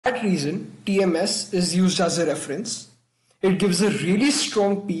that reason, TMS is used as a reference. It gives a really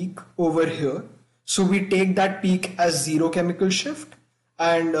strong peak over here. So we take that peak as 0 chemical shift,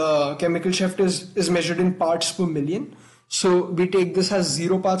 and chemical shift is measured in parts per million. So we take this as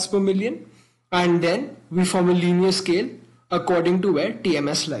 0 parts per million, and then we form a linear scale according to where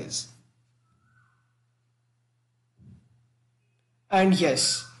TMS lies. And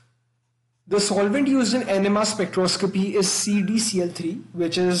yes, the solvent used in NMR spectroscopy is CdCl3,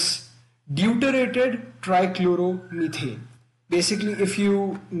 which is deuterated trichloromethane. Basically, if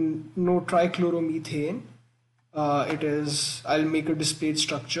you know trichloromethane, it is, I'll make a displayed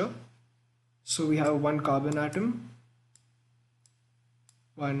structure. So we have one carbon atom,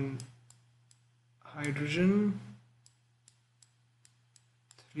 one hydrogen,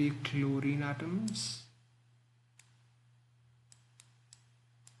 3 chlorine atoms.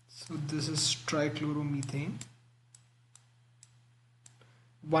 So this is trichloromethane.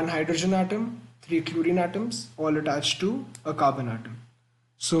 One hydrogen atom, 3 chlorine atoms, all attached to a carbon atom.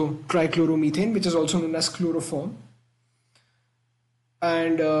 So trichloromethane, which is also known as chloroform.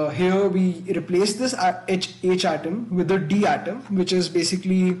 And here we replace this H atom with a D atom, which is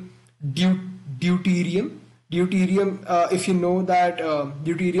basically deuterium. Deuterium, if you know that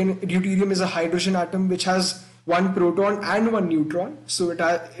deuterium is a hydrogen atom which has one proton and one neutron. So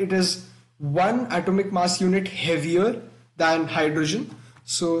it is one atomic mass unit heavier than hydrogen.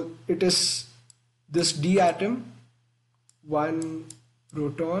 So it is this D atom, one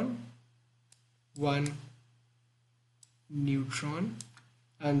proton, one neutron,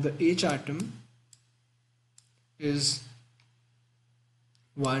 and the H atom is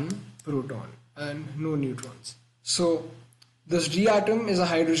one proton and no neutrons. So this D atom is a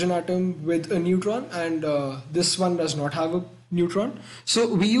hydrogen atom with a neutron, and this one does not have a neutron.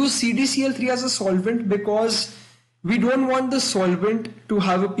 So we use CdCl3 as a solvent because we don't want the solvent to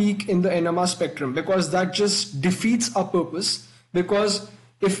have a peak in the NMR spectrum, because that just defeats our purpose. Because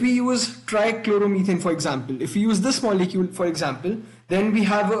if we use trichloromethane, for example, if we use this molecule, for example, then we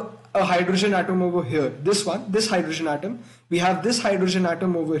have a hydrogen atom over here. This one, this hydrogen atom, we have this hydrogen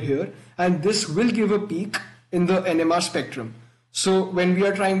atom over here, and this will give a peak in the NMR spectrum. So when we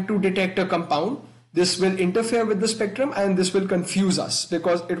are trying to detect a compound, this will interfere with the spectrum and this will confuse us,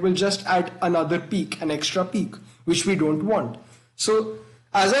 because it will just add another peak, an extra peak, which we don't want. So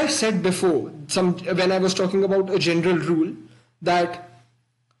as I said before, when I was talking about a general rule, that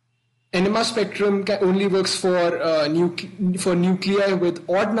NMR spectrum only works for nuclei with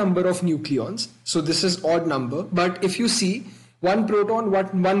odd number of nucleons. So this is odd number. But if you see one proton,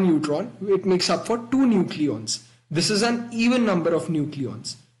 one neutron, it makes up for 2 nucleons. This is an even number of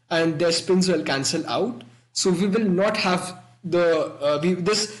nucleons, and their spins will cancel out. So we will not have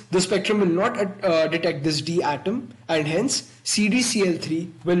the spectrum will not detect this D atom, and hence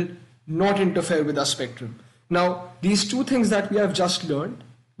CdCl3 will not interfere with our spectrum. Now, these two things that we have just learned,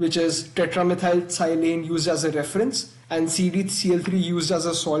 which is tetramethylsilane used as a reference and CdCl3 used as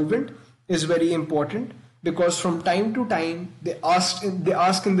a solvent, is very important, because from time to time they ask in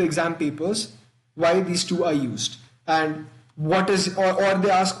the exam papers why these two are used, and what is, or they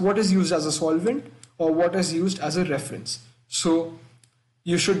ask what is used as a solvent or what is used as a reference. So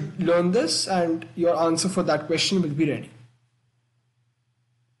you should learn this, and your answer for that question will be ready.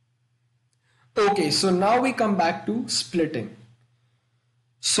 Okay, so now we come back to splitting.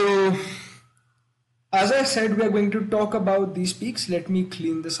 So as I said, we are going to talk about these peaks. Let me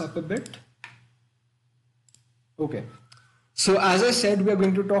clean this up a bit. Okay, so as I said, we are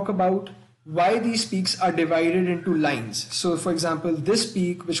going to talk about why these peaks are divided into lines. So for example, this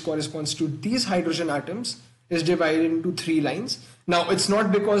peak, which corresponds to these hydrogen atoms, is divided into 3 lines. Now it's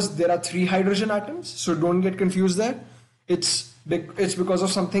not because there are 3 hydrogen atoms, so don't get confused there. It's because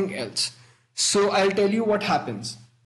of something else. So I'll tell you what happens.